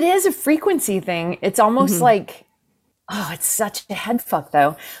because it is a frequency thing. It's almost like, it's such a head fuck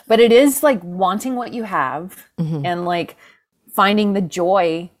though. But it is like wanting what you have and like finding the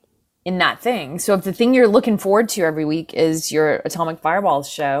joy in that thing. So if the thing you're looking forward to every week is your Atomic Fireballs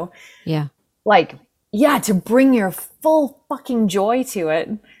show, to bring your full fucking joy to it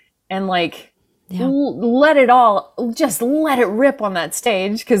and like let it rip on that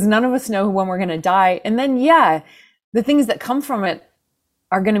stage, because none of us know when we're going to die. And then, the things that come from it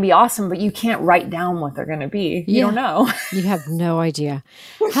are going to be awesome, but you can't write down what they're going to be. You don't know. You have no idea.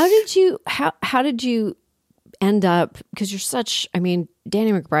 How did you end up, because you're such, I mean,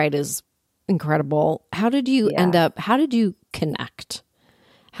 Danny McBride is incredible. How did you end up, how did you connect?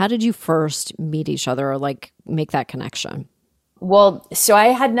 How did you first meet each other or like make that connection? Well, so I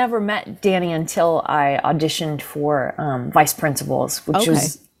had never met Danny until I auditioned for Vice Principals, which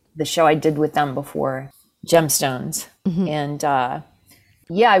was the show I did with them before Gemstones. And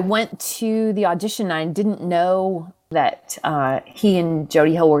I went to the audition. I didn't know that he and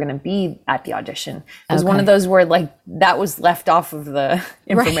Jody Hill were going to be at the audition. It was one of those where like that was left off of the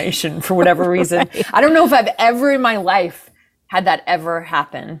information for whatever reason. I don't know if I've ever in my life had that ever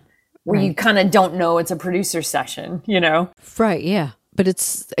happen, where you kind of don't know it's a producer session, you know? Right, yeah. But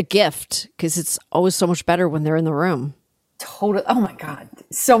it's a gift because it's always so much better when they're in the room. Totally. Oh my God.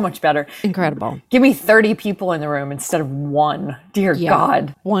 So much better. Incredible. Give me 30 people in the room instead of one. Dear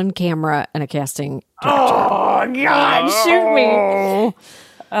God. One camera and a casting director. Oh God, shoot me.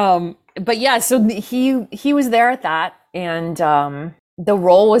 But yeah, so he was there at that. And the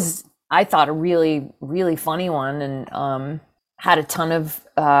role was, I thought, a really, really funny one, and had a ton of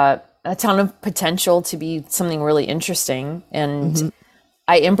a ton of potential to be something really interesting. And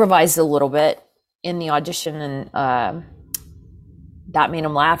I improvised a little bit in the audition, and that made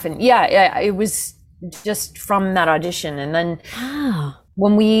him laugh. And yeah, it was just from that audition. And then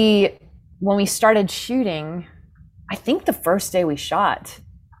when we started shooting, I think the first day we shot,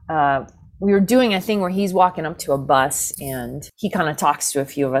 we were doing a thing where he's walking up to a bus and he kind of talks to a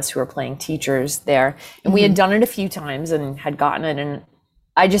few of us who are playing teachers there. And we had done it a few times and had gotten it. And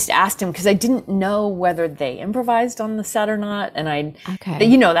I just asked him, because I didn't know whether they improvised on the set or not. And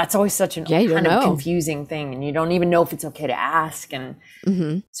that's always such an kind of confusing thing. And you don't even know if it's okay to ask. And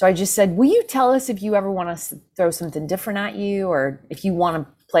so I just said, will you tell us if you ever want us to throw something different at you, or if you want to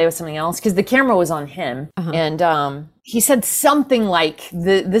play with something else? Because the camera was on him. And he said something like,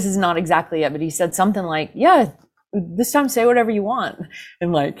 this is not exactly it, but he said something like, yeah, this time say whatever you want.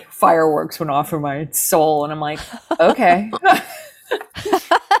 And like fireworks went off in my soul. And I'm like, okay.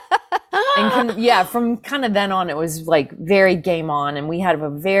 And from kind of then on, it was like very game on, and we had a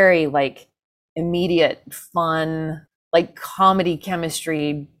very like immediate, fun, like comedy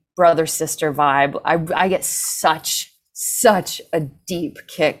chemistry, brother sister vibe. I get such a deep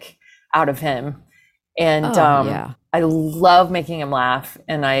kick out of him, and I love making him laugh,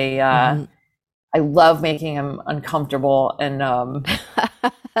 and I love making him uncomfortable, and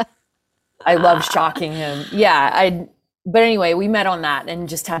I love shocking him. But anyway, we met on that and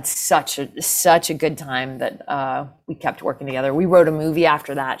just had such a good time that we kept working together. We wrote a movie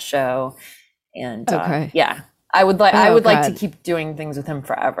after that show, and I would like to keep doing things with him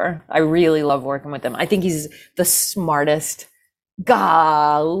forever. I really love working with him. I think he's the smartest.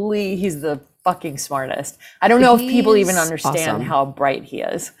 Golly, he's the fucking smartest. I don't know if people even understand how bright he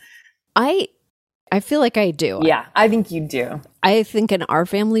is. I feel like I do. Yeah, I think you do. I think in our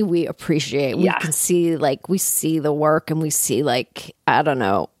family, we appreciate, we can see, like, we see the work, and we see, like, I don't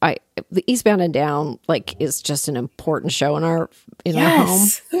know, the Eastbound and Down, like, is just an important show in our home.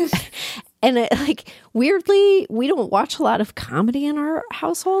 And weirdly, we don't watch a lot of comedy in our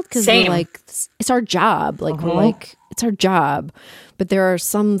household, because we're like, it's our job. Like, we're like, it's our job. But there are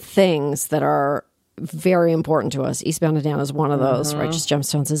some things that are very important to us. Eastbound and Down is one of those. Righteous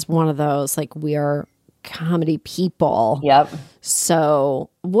Gemstones is one of those. Like, we are comedy people. Yep. So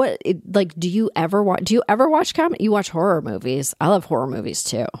do you ever watch comedy? You watch horror movies. I love horror movies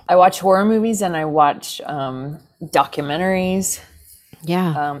too. I watch horror movies, and I watch documentaries.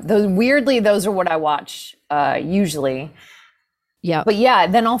 Yeah. Those are what I watch usually. Yeah. But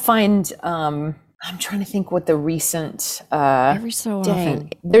then I'll find I'm trying to think what the recent every so often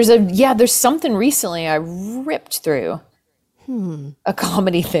there's something recently I ripped through. A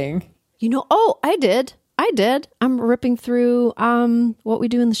comedy thing. I did. I'm ripping through What We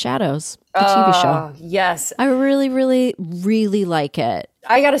Do in the Shadows, the TV show. Yes. I really, really, really like it.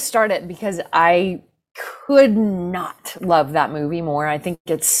 I got to start it because I could not love that movie more. I think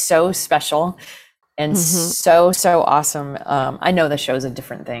it's so special and so awesome. I know the show's a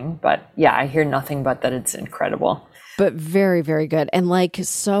different thing, but I hear nothing but that it's incredible. But very, very good. And like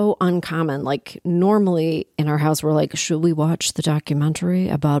so uncommon. Like normally in our house, we're like, should we watch the documentary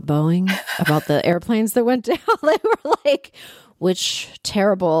about Boeing, about the airplanes that went down? They were like, which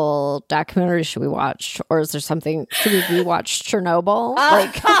terrible documentary should we watch? Or is there something, should we rewatch Chernobyl?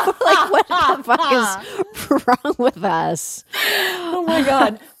 Like what the fuck is wrong with us? Oh my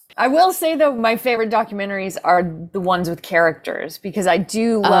God. I will say though, my favorite documentaries are the ones with characters, because I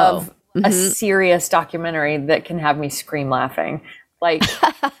do love a serious documentary that can have me scream laughing. Like,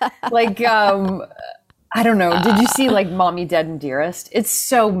 I don't know. Did you see like Mommy Dead and Dearest? It's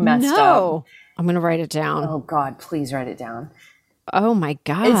so messed up. I'm going to write it down. Oh God, please write it down. Oh my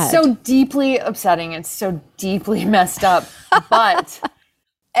God. It's so deeply upsetting. It's so deeply messed up. But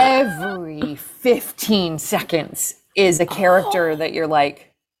every 15 seconds is a character that you're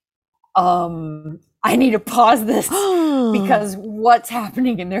like, I need to pause this because what's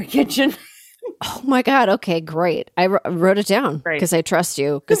happening in their kitchen. Oh my God. Okay, great. I wrote it down because I trust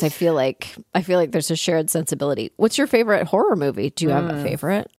you, because I feel like there's a shared sensibility. What's your favorite horror movie? Do you have a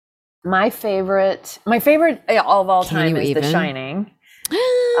favorite? My favorite of all time is The Shining.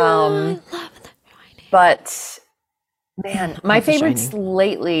 I love The Shining. But man, my favorites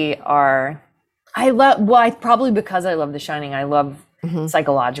lately are probably because I love The Shining. I love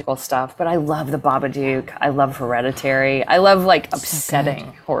psychological stuff, but I love The Babadook. I love Hereditary. I love like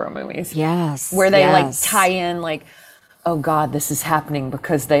upsetting horror movies. Yes. Where they like tie in like, oh God, this is happening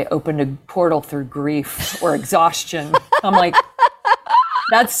because they opened a portal through grief or exhaustion. I'm like,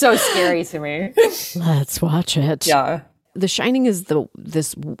 that's so scary to me. Let's watch it. Yeah. The Shining is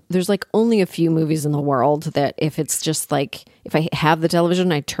there's like only a few movies in the world that if it's just like, if I have the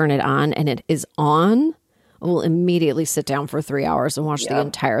television, I turn it on and it is on, I will immediately sit down for 3 hours and watch the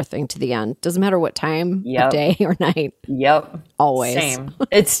entire thing to the end. Doesn't matter what time of day or night. Yep. Always. Same.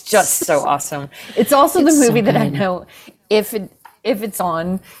 It's just so awesome. It's also the movie that I know if it's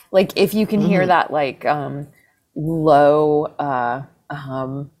on, like if you can hear that like low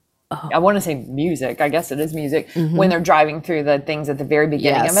I want to say music. I guess it is music when they're driving through the things at the very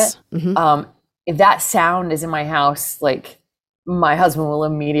beginning of it. If that sound is in my house, like my husband will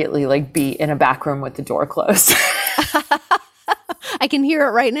immediately like be in a back room with the door closed. I can hear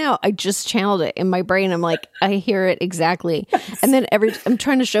it right now. I just channeled it in my brain. I'm like, I hear it exactly. And then I'm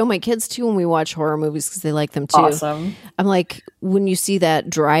trying to show my kids too when we watch horror movies because they like them too. Awesome. I'm like, when you see that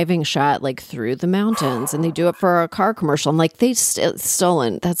driving shot like through the mountains and they do it for a car commercial, I'm like, they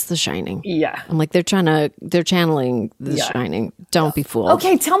stolen. That's The Shining. Yeah. I'm like, they're channeling The Shining. Don't be fooled.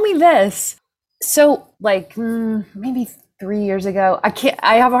 Okay, tell me this. So like maybe 3 year ago,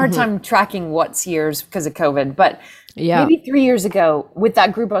 I have a hard time tracking what's years because of COVID, but maybe 3 years ago with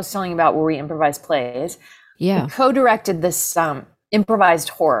that group I was telling you about where we improvised plays, we co-directed this improvised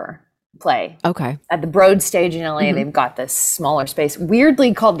horror play. Okay. At the Broad Stage in LA, they've got this smaller space,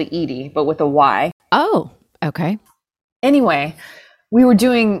 weirdly called the Edie, but with a Y. Oh, okay. Anyway, we were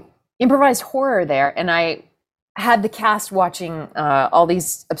doing improvised horror there, and I had the cast watching all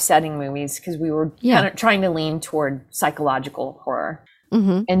these upsetting movies because we were kind of trying to lean toward psychological horror.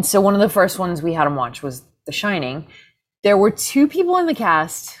 And so one of the first ones we had them watch was The Shining. There were 2 people in the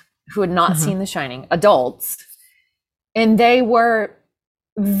cast who had not seen The Shining, adults, and they were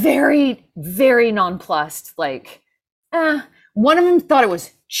very, very nonplussed. Like, one of them thought it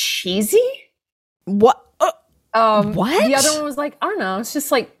was cheesy. What? What? What? The other one was like, I don't know, it's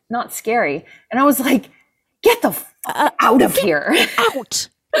just like not scary. And I was like, get the out of here. Out.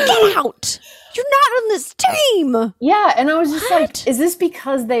 Get out. You're not on this team. Yeah. And I was just like, is this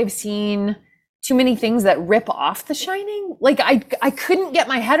because they've seen too many things that rip off The Shining? Like I couldn't get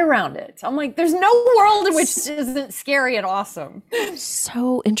my head around it. I'm like, there's no world in which this isn't scary and awesome.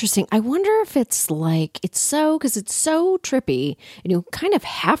 So interesting. I wonder if it's like, because it's so trippy and you kind of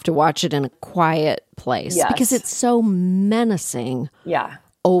have to watch it in a quiet place because it's so menacing. Yeah.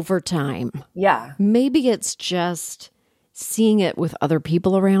 Over time. Yeah. Maybe it's just seeing it with other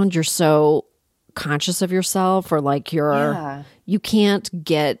people around. You're so conscious of yourself, or like you can't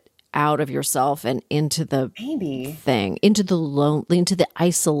get out of yourself and into the thing, into the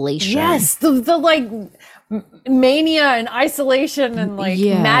isolation. Yes. The like mania and isolation and like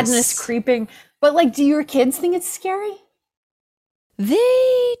madness creeping. But like, do your kids think it's scary?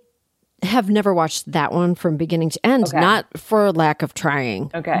 They have never watched that one from beginning to end, not for lack of trying.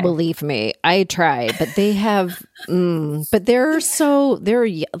 Okay. Believe me, I try, but they have, but they're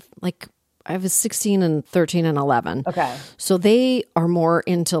like, I was 16 and 13 and 11. Okay. So they are more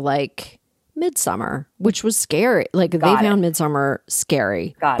into like Midsommar, which was scary. Like they found Midsommar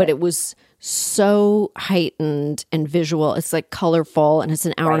scary, but it was so heightened and visual. It's like colorful and it's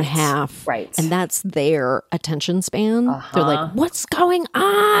an hour and a half. Right. And that's their attention span. They're like, what's going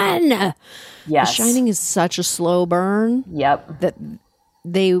on? Yes. The Shining is such a slow burn. Yep. That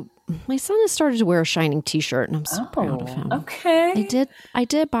my son has started to wear a Shining t-shirt and I'm so proud of him. Okay. I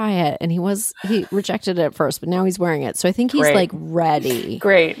did buy it and he rejected it at first, but now he's wearing it. So I think he's like ready.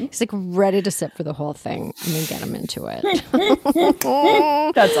 Great. He's like ready to sit for the whole thing and then get him into it.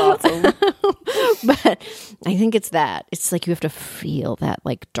 That's awesome. But I think it's that. It's like you have to feel that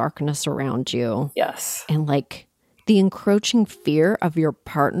like darkness around you. Yes. And like the encroaching fear of your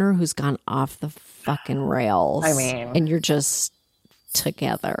partner who's gone off the fucking rails. I mean. And you're just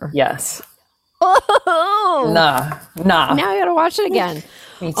together. Yes. Oh. Nah. Now I gotta watch it again.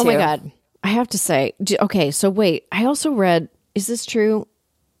 Me too. Oh my God. I have to say, okay, so wait, I also read, is this true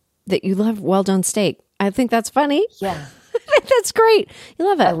that you love well done steak? I think that's funny. Yeah. That's great. You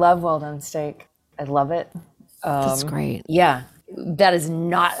love it. I love well done steak. I love it. That's great. Yeah. That is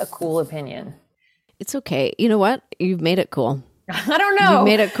not a cool opinion. It's okay. You know what? You've made it cool. I don't know. You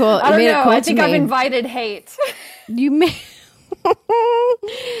made it cool. I don't know. Cool I think I've invited hate. You made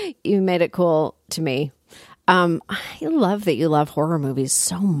it cool to me. I love that you love horror movies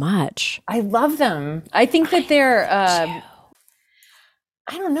so much. I love them. I think that they're I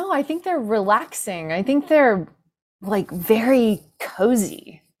don't know. I think they're relaxing. I think they're like very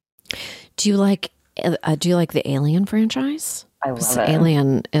cozy. Do you like the Alien franchise? I love it.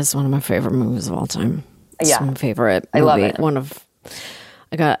 Alien is one of my favorite movies of all time. It's my favorite movie. I love it.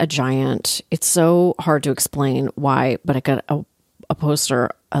 I got a giant. It's so hard to explain why, but I got a poster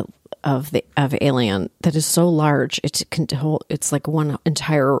of Alien that is so large. It's like one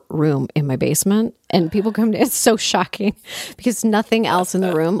entire room in my basement, and people come to. It's so shocking because nothing else in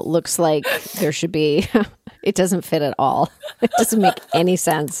the room looks like there should be. It doesn't fit at all. It doesn't make any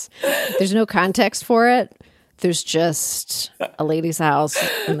sense. There's no context for it. There's just a lady's house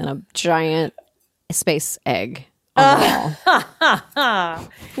and then a giant space egg on the wall.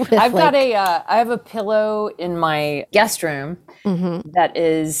 I have a pillow in my guest room that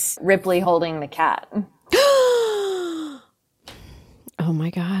is Ripley holding the cat. Oh my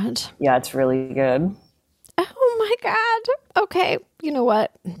God. Yeah, it's really good. Oh my God. Okay. You know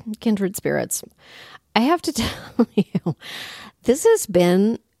what? Kindred spirits. I have to tell you, this has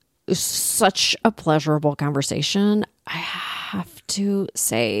been such a pleasurable conversation. I have to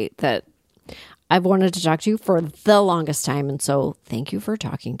say that I've wanted to talk to you for the longest time. And so thank you for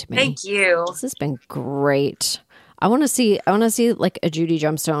talking to me. Thank you. This has been great. I want to see like a Judy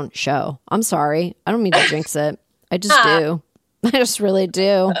Gemstone show. I'm sorry. I don't mean to jinx it. I just do. I just really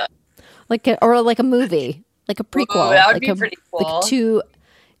do. Or like a movie, like a prequel. Ooh, that would be pretty cool. Like do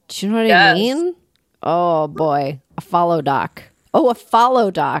you know what I mean? Oh boy. A follow doc. Oh, a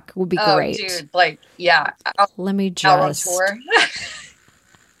follow doc would be great. Oh, dude. Like, yeah. Let me just. Out on tour.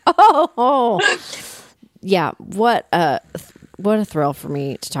 Oh, yeah. What a thrill for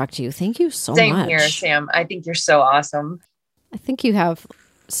me to talk to you. Thank you so much. Same here, Sam. I think you're so awesome. I think you have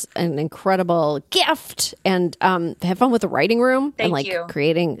an incredible gift, and have fun with the writing room. Thank you.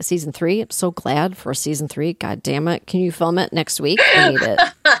 Creating season 3. I'm so glad for season 3. God damn it. Can you film it next week? I need it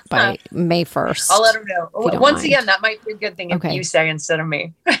by May 1st. I'll let him know. Once again, that might be a good thing if you say instead of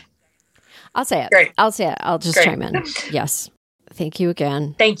me. I'll say it. Great. I'll say it. I'll just chime in. Yes. Thank you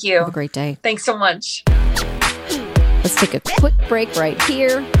again. Thank you. Have a great day. Thanks so much. Let's take a quick break right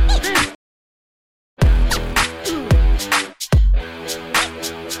here.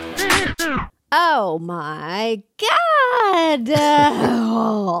 Oh my God.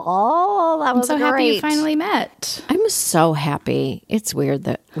 Oh, that was I'm so great. happy you finally met. I'm so happy. It's weird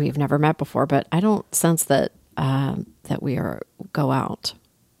that we've never met before, but I don't sense that that we go out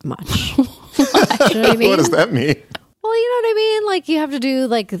much. You know what I mean? What does that mean? Well, you know what I mean? Like you have to do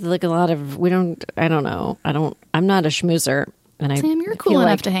like a lot of, I don't know. I'm not a schmoozer. And Sam, you're cool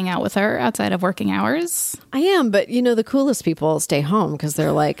enough to hang out with her outside of working hours. I am, but the coolest people stay home because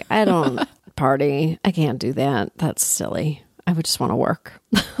they're like, I don't party. I can't do that. That's silly. I would just want to work.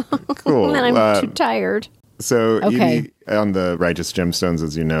 Cool. And I'm too tired. So Edie on the Righteous Gemstones,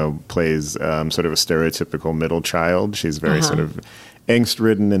 as you know, plays sort of a stereotypical middle child. She's very sort of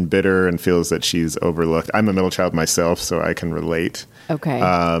angst-ridden and bitter and feels that she's overlooked. I'm a middle child myself, so I can relate. Okay.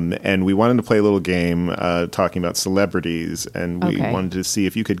 And we wanted to play a little game talking about celebrities, and we wanted to see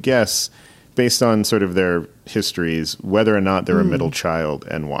if you could guess, based on sort of their histories, whether or not they're a middle child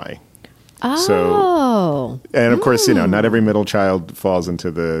and why. Oh. And of course, not every middle child falls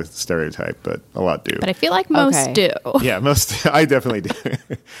into the stereotype, but a lot do. But I feel like most do. Yeah, most. I definitely do.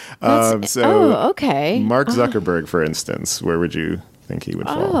 Okay. Mark Zuckerberg, for instance, where would you think he would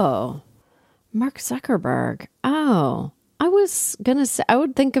fall? Oh, Mark Zuckerberg. Oh, I was going to say, I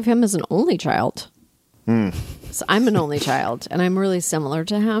would think of him as an only child. So I'm an only child, and I'm really similar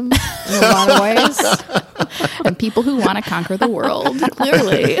to him in a lot of ways. And people who want to conquer the world,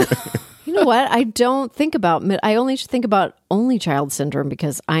 clearly. You know what? I don't think about, I only think about only child syndrome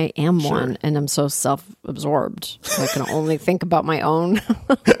because I am one and I'm so self-absorbed. So I can only think about my own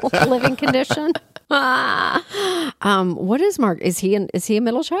living condition. What is Mark? Is he a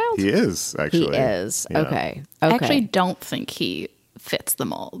middle child? He is, actually. He is. Yeah. Okay. I actually don't think he fits the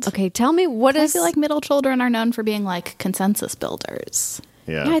mold. Okay, tell me what is... I feel like middle children are known for being like consensus builders.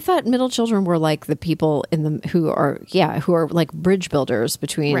 Yeah. I thought middle children were like the people who are like bridge builders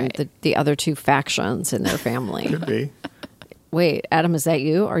between the other two factions in their family. Could be. Wait, Adam, is that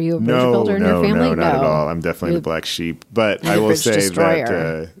you? Are you a bridge builder in your family? No, not at all. I'm definitely the black sheep. But I will say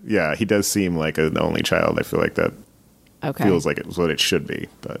that, he does seem like an only child. I feel like that feels like it's what it should be.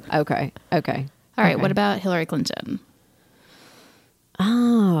 But Okay. All right, what about Hillary Clinton?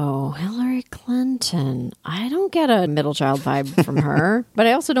 Oh, Hillary Clinton. I don't get a middle child vibe from her, but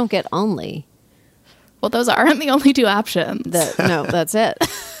I also don't get only. Well, those aren't the only two options. No, that's it.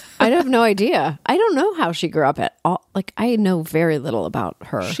 I have no idea. I don't know how she grew up at all. Like, I know very little about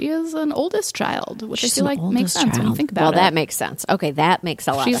her. She is an oldest child, which She's I feel like makes sense when you think about it. Well, that makes sense. Okay, that makes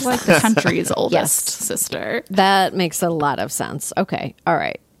a lot of sense. She's like the country's oldest sister. That makes a lot of sense. Okay, all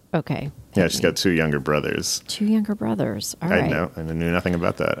right. Okay. yeah, she's got 2 younger brothers. 2 younger brothers. All right. I knew nothing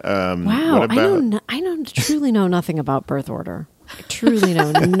about that. Wow, I truly know nothing about birth order. I truly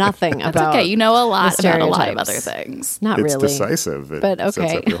know nothing about. Okay, you know a lot the about a lot of other stereotypes. things. Not It's really. decisive. It But sets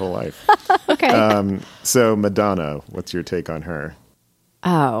okay. up your whole life. Okay. So Madonna, what's your take on her?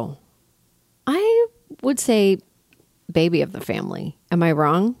 Oh, I would say baby of the family. Am I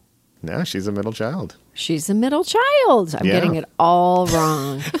wrong? No, she's a middle child. She's a middle child. I'm Yeah. getting it all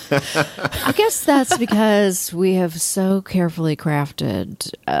wrong. I guess that's because we have so carefully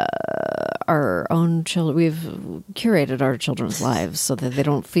crafted our own children. We've curated our children's lives so that they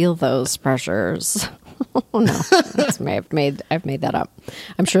don't feel those pressures. Oh no, I've made that up.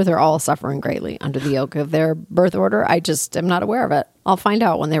 I'm sure they're all suffering greatly under the yoke of their birth order. I just am not aware of it. I'll find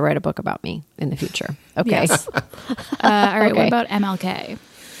out when they write a book about me in the future. Okay. Yes. All right. Okay. What about MLK?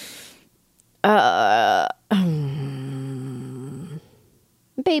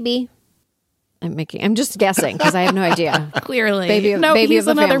 Baby. I'm just guessing because I have no idea. Clearly, Baby of he's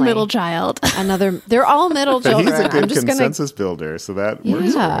the another family. middle child. They're all middle But children. he's a good I'm just consensus builder, so that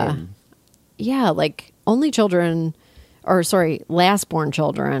works for Yeah. him. Yeah, like only last-born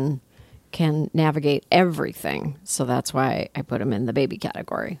children can navigate everything. So that's why I put him in the baby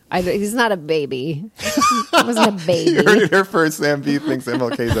category. He's not a baby. He wasn't a You heard baby. it here first. Sam B thinks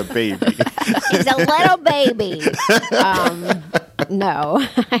MLK is a baby. He's a little baby. No,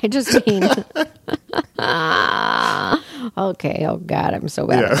 I just mean. Okay. Oh God, I'm so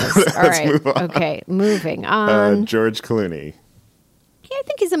bad at Yeah, this. All let's right. move on. Okay, moving on. George Clooney. Yeah, I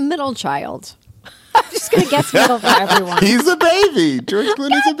think he's a middle child. I'm just gonna guess middle for everyone. He's a baby. George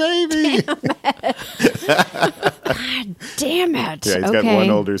Clooney's a baby. Damn it. Yeah, he's okay. got one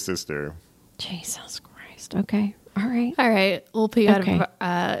older sister. Jesus Christ. Okay. All right. All right, we'll put you out Okay.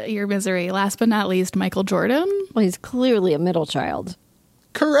 of your misery. Last but not least, Michael Jordan, Well, he's clearly a middle child.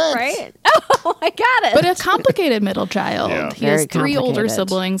 Correct. Right? Oh, I got it. but a complicated middle child. Yeah. He has Very 3 older complicated.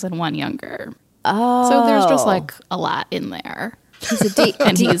 siblings and 1 younger. Oh. So there's just like a lot in there, he's a deep,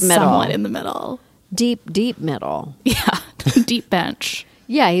 and deep he's middle. somewhat in the middle. Deep middle. Yeah, deep bench.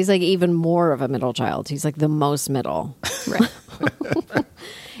 Yeah, he's like even more of a middle child. He's like the most middle. Right.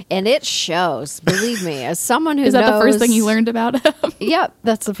 And it shows, believe me, as someone who Is that the first knows- thing you learned about him? Yep,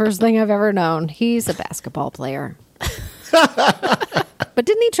 that's the first thing I've ever known. He's a basketball player. But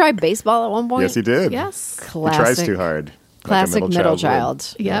didn't he try baseball at one point? Yes, he did. Yes. He tries too hard. Classic like a middle would.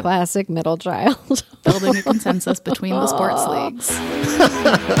 child. Yep. Classic middle child. Building a consensus between the sports leagues.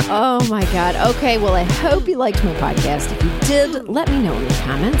 Oh my God. Okay, well, I hope you liked my podcast. If you did, let me know in the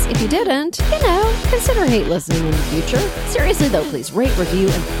comments. If you didn't, consider hate listening in the future. Seriously, though, please rate, review,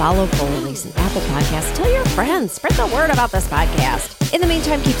 and follow Full Release and Apple Podcasts. Tell your friends. Spread the word about this podcast. In the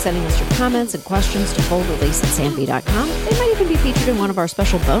meantime, keep sending us your comments and questions to fullrelease@samv.com. They might even be featured in one of our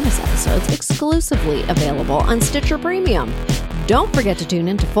special bonus episodes, exclusively available on Stitcher Premium. Don't forget to tune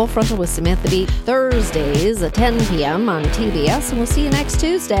in to Full Frontal with Samantha Bee Thursdays at 10 p.m. on TBS, and we'll see you next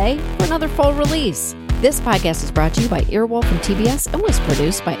Tuesday for another Full Release. This podcast is brought to you by Earwolf and TBS and was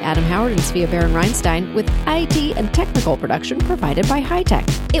produced by Adam Howard and Svea Baron-Reinstein with IT and technical production provided by High Tech.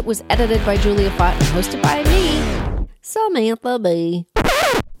 It was edited by Julia Fott and hosted by me, Samantha Bee.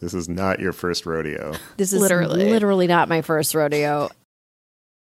 This is not your first rodeo. This is Literally. literally not my first rodeo